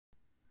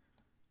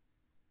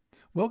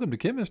Welcome to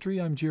Chemistry.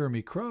 I'm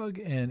Jeremy Krug,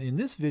 and in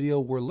this video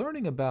we're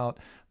learning about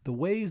the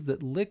ways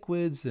that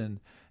liquids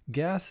and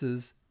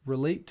gases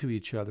relate to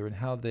each other and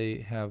how they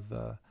have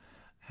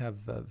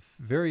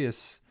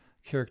various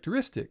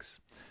characteristics.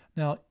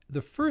 Now,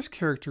 the first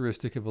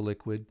characteristic of a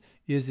liquid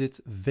is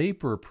its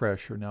vapor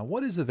pressure. Now,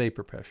 what is the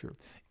vapor pressure?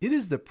 It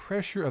is the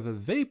pressure of a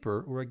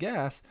vapor or a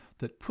gas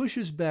that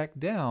pushes back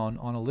down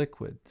on a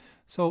liquid.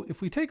 So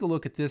if we take a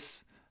look at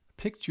this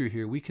picture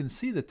here, we can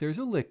see that there's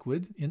a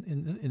liquid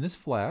in this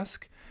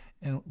flask,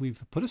 and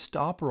we've put a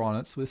stopper on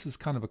it, so this is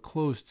kind of a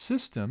closed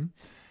system,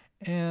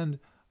 and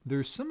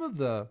there's some of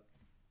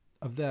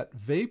that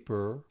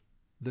vapor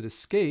that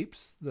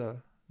escapes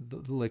the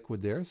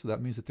liquid there, so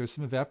that means that there's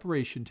some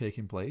evaporation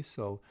taking place.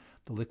 So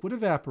the liquid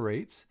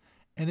evaporates,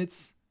 and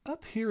it's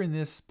up here in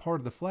this part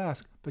of the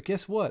flask, but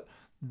guess what?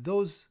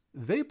 Those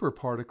vapor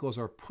particles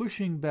are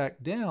pushing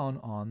back down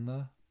on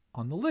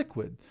the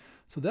liquid.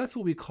 So that's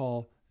what we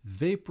call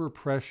vapor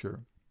pressure.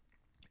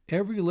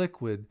 Every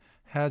liquid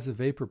has a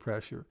vapor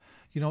pressure.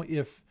 You know,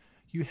 if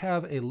you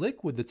have a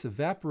liquid that's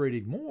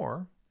evaporating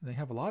more, they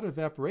have a lot of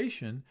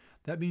evaporation,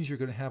 that means you're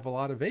going to have a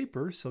lot of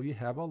vapor, so you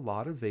have a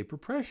lot of vapor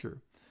pressure.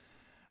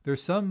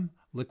 There's some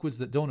liquids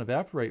that don't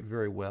evaporate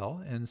very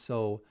well, and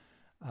so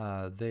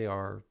they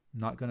are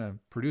not going to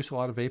produce a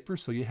lot of vapor,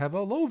 so you have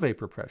a low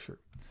vapor pressure.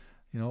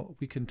 You know,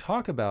 we can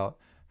talk about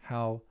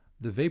how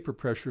the vapor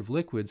pressure of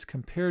liquids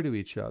compare to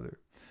each other.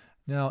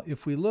 Now,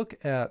 if we look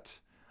at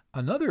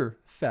another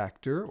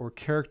factor or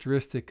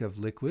characteristic of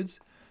liquids,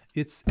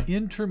 it's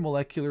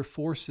intermolecular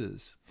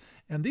forces.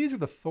 And these are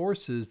the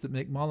forces that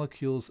make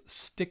molecules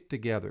stick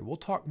together. We'll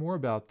talk more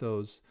about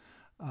those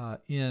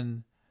or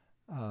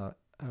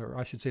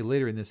I should say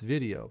later in this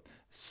video.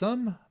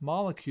 Some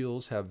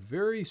molecules have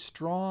very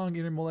strong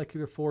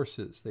intermolecular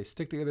forces. They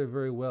stick together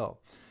very well.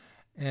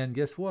 And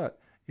guess what?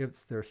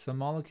 There's some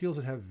molecules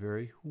that have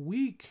very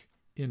weak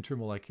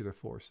intermolecular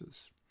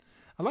forces.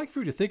 I'd like for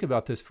you to think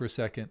about this for a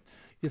second.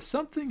 If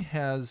something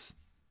has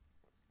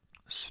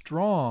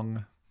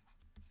strong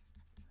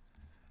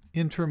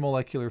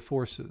intermolecular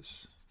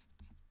forces,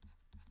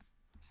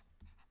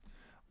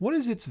 what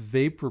is its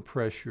vapor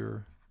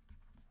pressure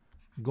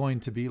going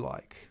to be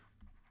like?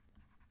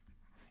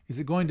 Is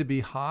it going to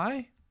be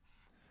high,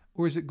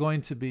 or is it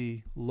going to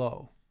be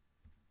low?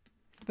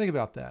 Think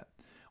about that.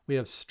 We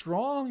have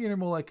strong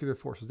intermolecular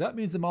forces. That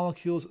means the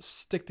molecules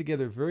stick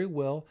together very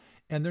well,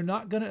 and they're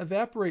not going to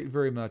evaporate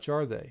very much,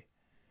 are they?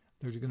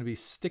 They're going to be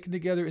sticking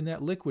together in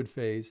that liquid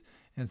phase,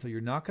 and so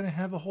you're not going to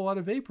have a whole lot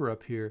of vapor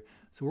up here.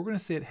 So we're going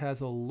to say it has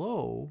a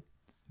low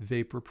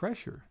vapor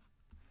pressure.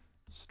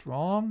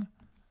 Strong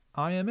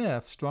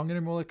IMF, strong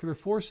intermolecular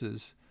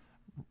forces,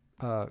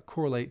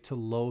 correlate to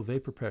low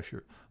vapor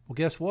pressure. Well,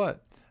 guess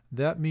what?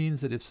 That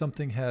means that if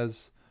something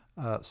has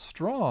if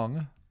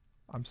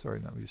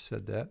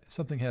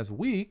something has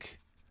weak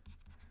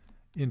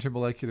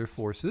intermolecular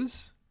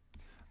forces,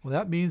 well,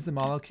 that means the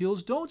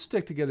molecules don't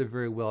stick together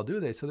very well,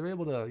 do they? So they're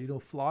able to,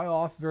 fly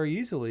off very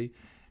easily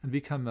and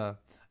become a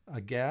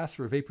gas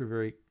or a vapor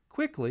very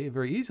quickly,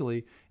 very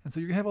easily. And so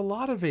you're going to have a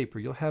lot of vapor.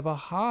 You'll have a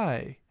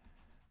high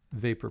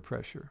vapor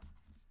pressure.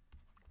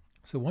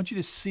 So I want you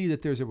to see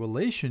that there's a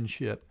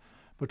relationship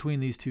between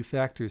these two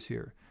factors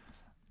here.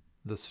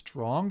 The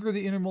stronger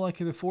the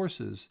intermolecular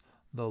forces,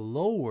 the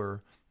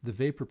lower the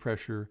vapor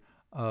pressure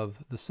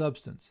of the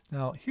substance.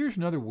 Now, here's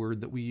another word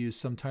that we use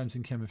sometimes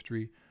in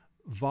chemistry: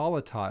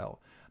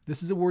 volatile.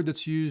 This is a word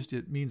that's used,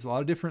 it means a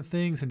lot of different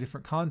things in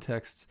different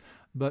contexts,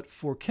 but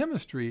for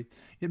chemistry,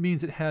 it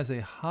means it has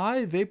a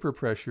high vapor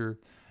pressure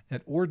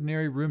at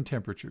ordinary room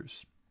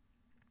temperatures.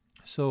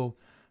 So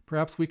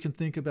perhaps we can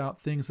think about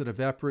things that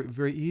evaporate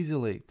very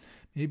easily.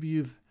 Maybe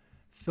you've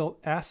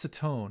felt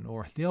acetone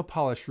or nail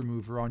polish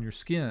remover on your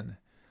skin.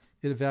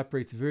 It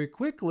evaporates very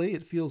quickly.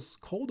 It feels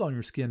cold on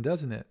your skin,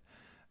 doesn't it?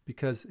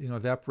 Because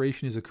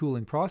evaporation is a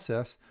cooling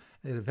process.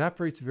 It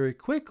evaporates very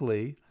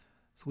quickly.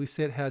 So we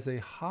say it has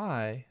a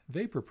high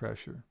vapor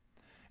pressure.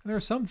 And there are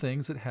some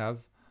things that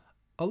have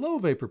a low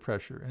vapor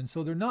pressure, and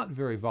so they're not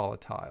very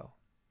volatile.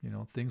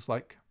 Things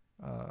like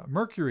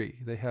mercury,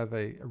 they have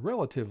a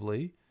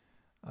relatively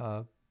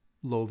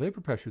low vapor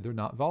pressure. They're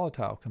not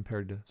volatile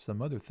compared to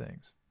some other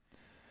things.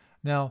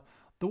 Now,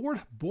 the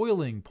word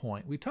boiling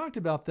point, we talked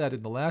about that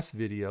in the last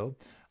video,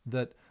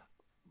 that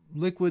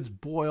liquids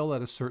boil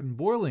at a certain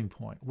boiling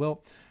point.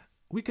 Well,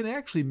 we can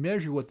actually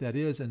measure what that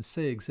is and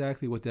say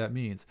exactly what that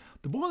means.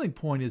 The boiling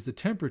point is the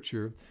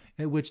temperature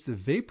at which the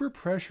vapor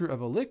pressure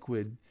of a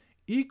liquid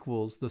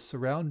equals the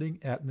surrounding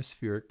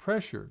atmospheric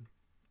pressure.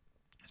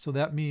 So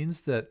that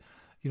means that,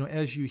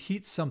 as you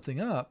heat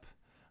something up,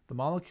 the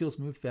molecules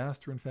move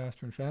faster and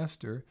faster and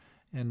faster,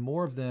 and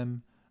more of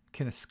them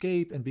can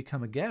escape and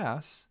become a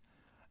gas.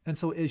 And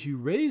so as you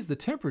raise the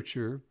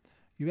temperature,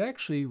 you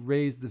actually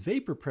raise the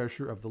vapor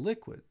pressure of the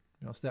liquid.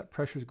 So that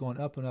pressure is going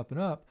up and up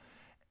and up,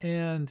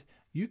 and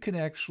you can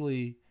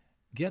actually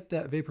get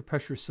that vapor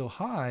pressure so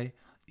high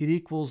it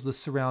equals the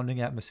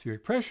surrounding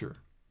atmospheric pressure,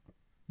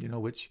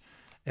 which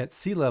at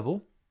sea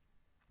level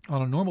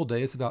on a normal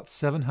day is about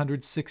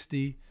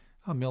 760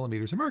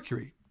 millimeters of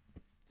mercury.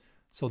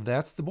 So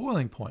that's the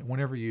boiling point.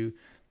 Whenever you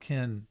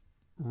can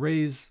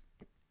raise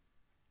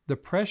the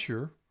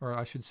pressure, or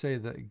I should say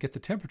get the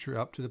temperature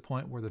up to the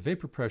point where the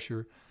vapor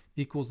pressure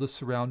equals the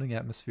surrounding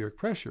atmospheric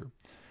pressure.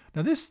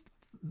 Now this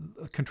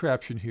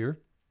contraption here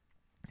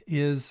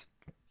is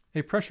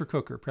a pressure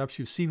cooker. Perhaps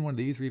you've seen one of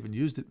these or even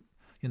used it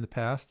in the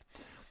past.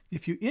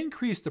 If you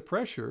increase the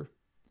pressure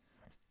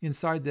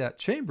inside that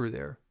chamber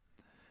there,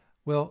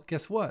 well,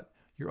 guess what?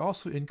 You're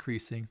also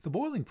increasing the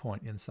boiling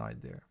point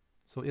inside there.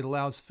 So it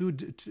allows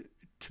food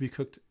to be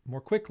cooked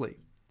more quickly.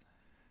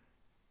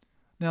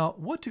 Now,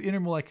 what do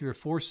intermolecular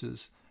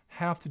forces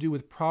have to do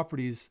with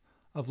properties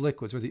of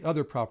liquids, or the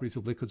other properties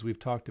of liquids we've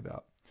talked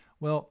about?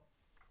 Well,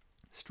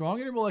 strong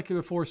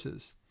intermolecular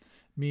forces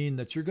mean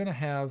that you're going to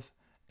have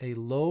a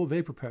low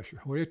vapor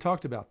pressure. We already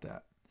talked about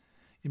that.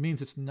 It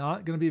means it's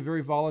not going to be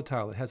very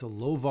volatile. It has a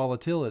low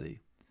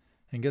volatility.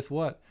 And guess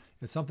what?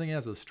 If something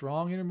has a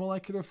strong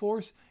intermolecular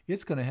force,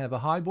 it's going to have a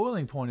high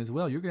boiling point as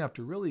well. You're going to have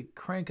to really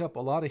crank up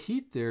a lot of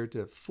heat there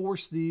to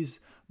force these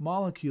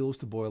molecules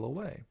to boil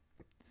away.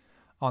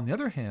 On the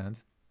other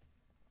hand,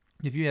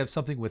 if you have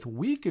something with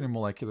weak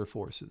intermolecular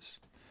forces,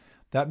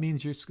 that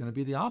means it's going to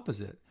be the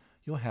opposite.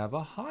 You'll have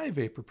a high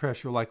vapor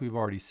pressure, like we've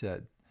already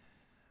said.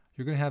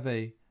 You're going to have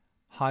a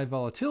high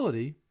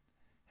volatility,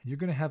 and you're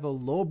going to have a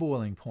low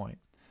boiling point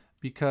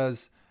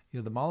because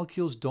the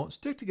molecules don't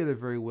stick together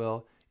very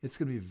well. It's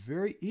going to be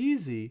very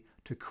easy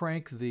to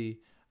crank the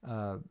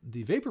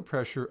vapor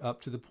pressure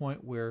up to the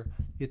point where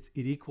it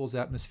equals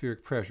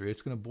atmospheric pressure.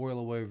 It's going to boil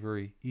away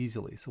very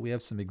easily. So we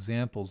have some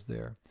examples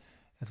there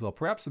as well,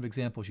 perhaps some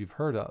examples you've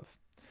heard of.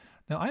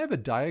 Now I have a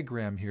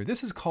diagram here.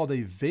 This is called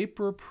a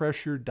vapor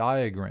pressure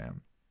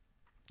diagram.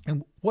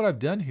 And what I've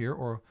done here,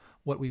 or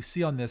what we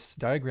see on this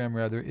diagram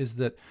rather, is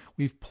that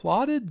we've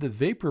plotted the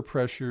vapor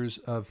pressures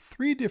of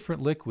 3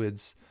 different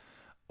liquids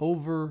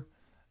over,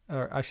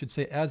 or I should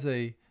say as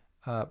a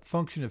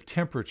function of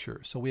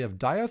temperature. So we have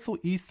diethyl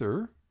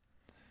ether,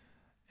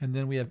 and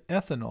then we have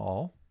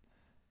ethanol,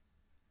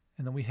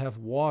 and then we have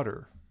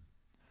water.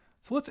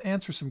 So let's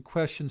answer some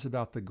questions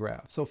about the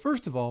graph. So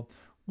first of all,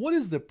 what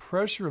is the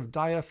pressure of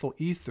diethyl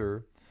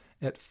ether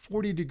at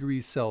 40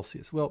 degrees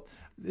Celsius? Well,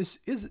 this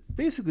is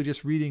basically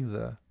just reading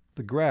the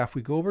graph.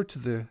 We go over to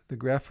the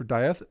graph for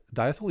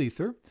diethyl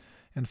ether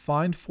and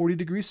find 40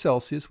 degrees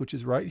Celsius, which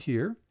is right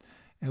here.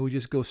 And we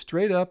just go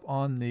straight up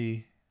on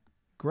the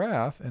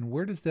graph. And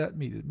where does that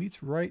meet? It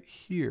meets right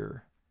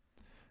here.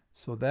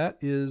 So that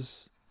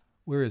is,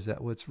 where is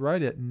that? Well, it's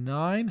right at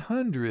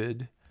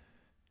 900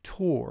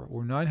 torr,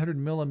 or 900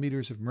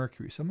 millimeters of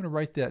mercury. So I'm going to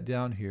write that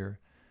down here.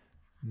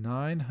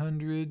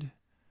 900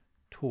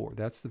 torr.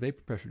 That's the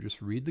vapor pressure.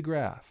 Just read the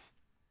graph.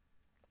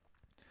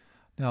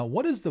 Now,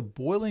 what is the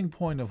boiling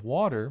point of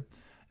water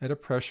at a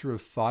pressure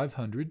of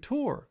 500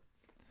 torr?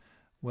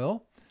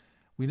 Well,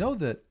 we know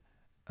that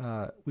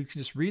we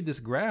can just read this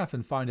graph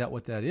and find out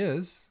what that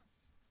is.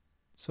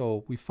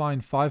 So we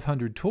find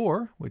 500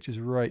 torr, which is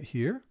right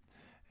here,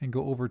 and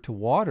go over to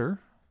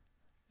water.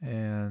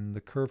 And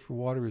the curve for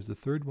water is the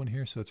third one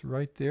here, so it's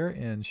right there.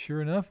 And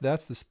sure enough,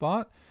 that's the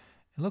spot.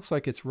 It looks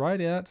like it's right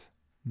at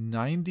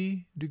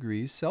 90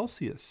 degrees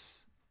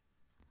Celsius.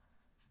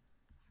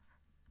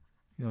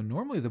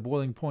 Normally the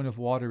boiling point of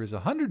water is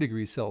 100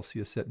 degrees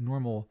Celsius at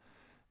normal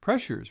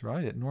pressures,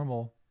 right? At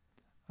normal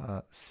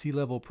sea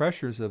level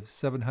pressures of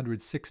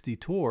 760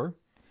 torr.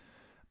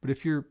 But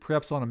if you're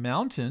perhaps on a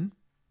mountain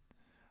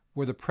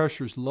where the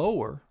pressure's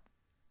lower,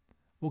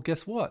 well,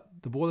 guess what?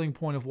 The boiling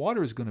point of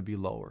water is going to be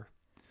lower.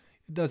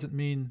 It doesn't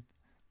mean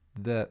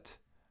that,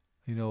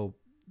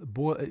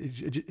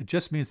 it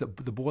just means that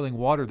the boiling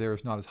water there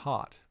is not as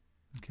hot,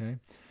 okay?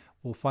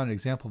 We'll find an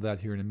example of that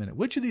here in a minute.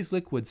 Which of these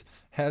liquids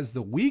has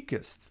the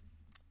weakest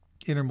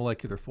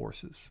intermolecular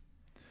forces?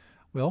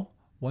 Well,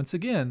 once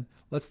again,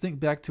 let's think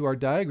back to our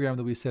diagram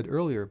that we said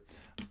earlier.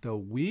 The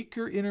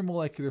weaker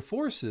intermolecular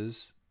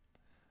forces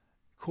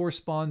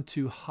correspond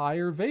to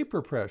higher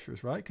vapor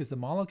pressures, right? Because the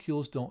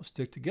molecules don't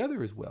stick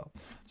together as well.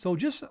 So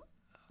just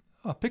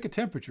pick a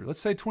temperature.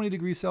 Let's say 20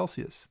 degrees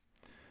Celsius.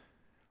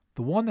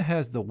 The one that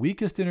has the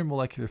weakest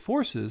intermolecular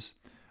forces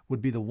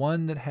would be the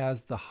one that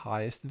has the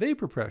highest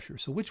vapor pressure.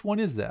 So which one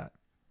is that?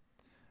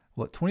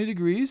 Well, at 20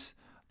 degrees,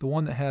 the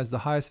one that has the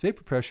highest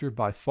vapor pressure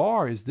by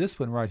far is this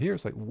one right here.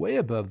 It's like way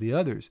above the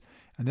others.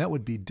 And that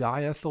would be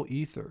diethyl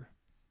ether.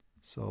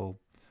 So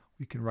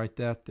we can write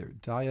that there.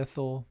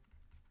 Diethyl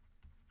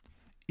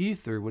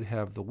ether would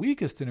have the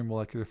weakest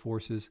intermolecular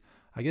forces.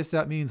 I guess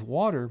that means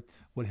water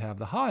would have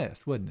the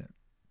highest, wouldn't it?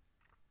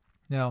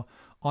 Now,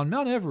 on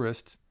Mount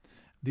Everest,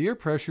 the air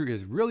pressure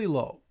is really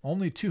low,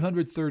 only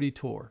 230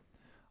 torr.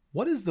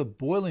 What is the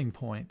boiling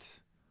point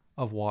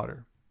of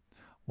water?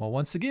 Well,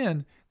 once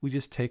again, we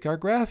just take our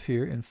graph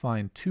here and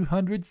find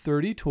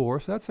 230 torr,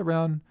 so that's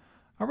around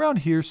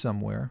here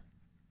somewhere.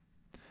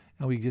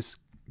 And we just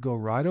go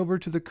right over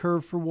to the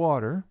curve for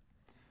water,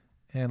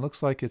 and it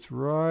looks like it's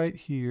right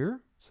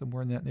here,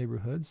 somewhere in that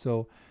neighborhood.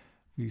 So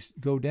we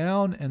go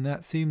down, and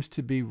that seems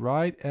to be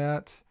right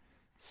at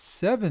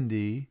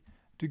 70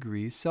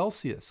 degrees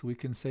Celsius. We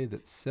can say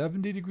that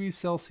 70 degrees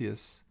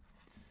Celsius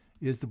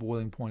is the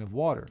boiling point of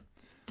water.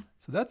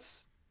 So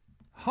that's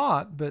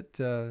hot, but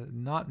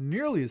not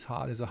nearly as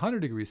hot as 100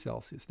 degrees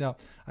Celsius. Now,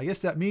 I guess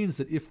that means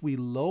that if we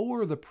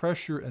lower the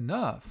pressure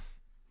enough,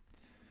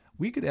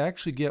 we could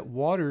actually get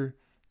water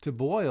to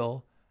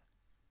boil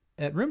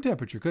at room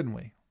temperature, couldn't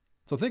we?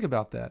 So think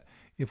about that.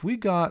 If we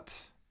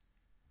got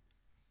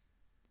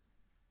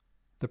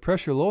the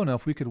pressure low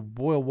enough, we could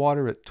boil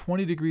water at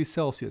 20 degrees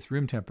Celsius,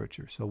 room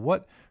temperature. So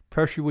what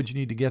pressure would you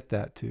need to get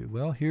that to?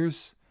 Well,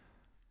 here's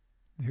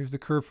the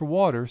curve for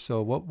water.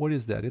 So what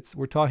is that?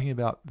 We're talking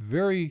about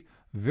very,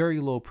 very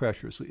low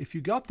pressure. So if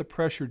you got the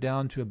pressure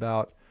down to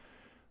about,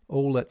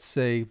 let's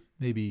say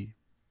maybe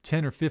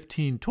 10 or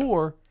 15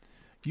 torr,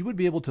 you would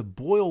be able to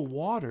boil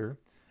water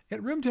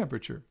at room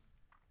temperature.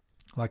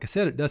 Like I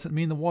said, it doesn't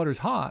mean the water's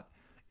hot.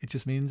 It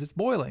just means it's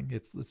boiling.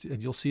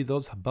 And you'll see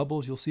those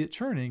bubbles, you'll see it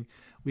churning.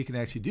 We can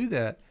actually do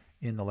that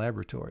in the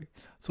laboratory.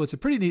 So it's a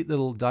pretty neat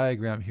little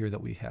diagram here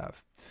that we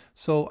have.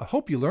 So I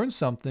hope you learned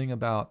something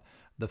about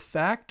the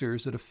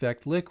factors that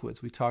affect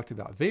liquids. We talked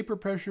about vapor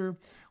pressure,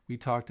 we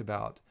talked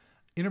about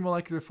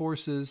intermolecular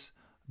forces,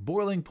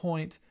 boiling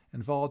point,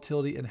 and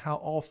volatility, and how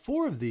all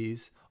four of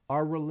these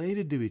are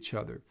related to each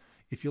other.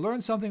 If you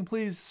learned something,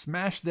 please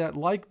smash that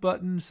like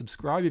button,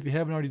 subscribe if you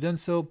haven't already done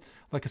so.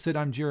 Like I said,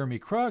 I'm Jeremy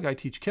Krug. I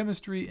teach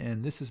chemistry,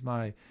 and this is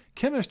my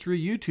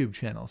chemistry YouTube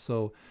channel.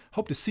 So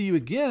hope to see you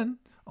again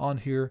on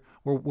here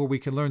where we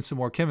can learn some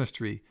more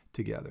chemistry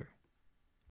together.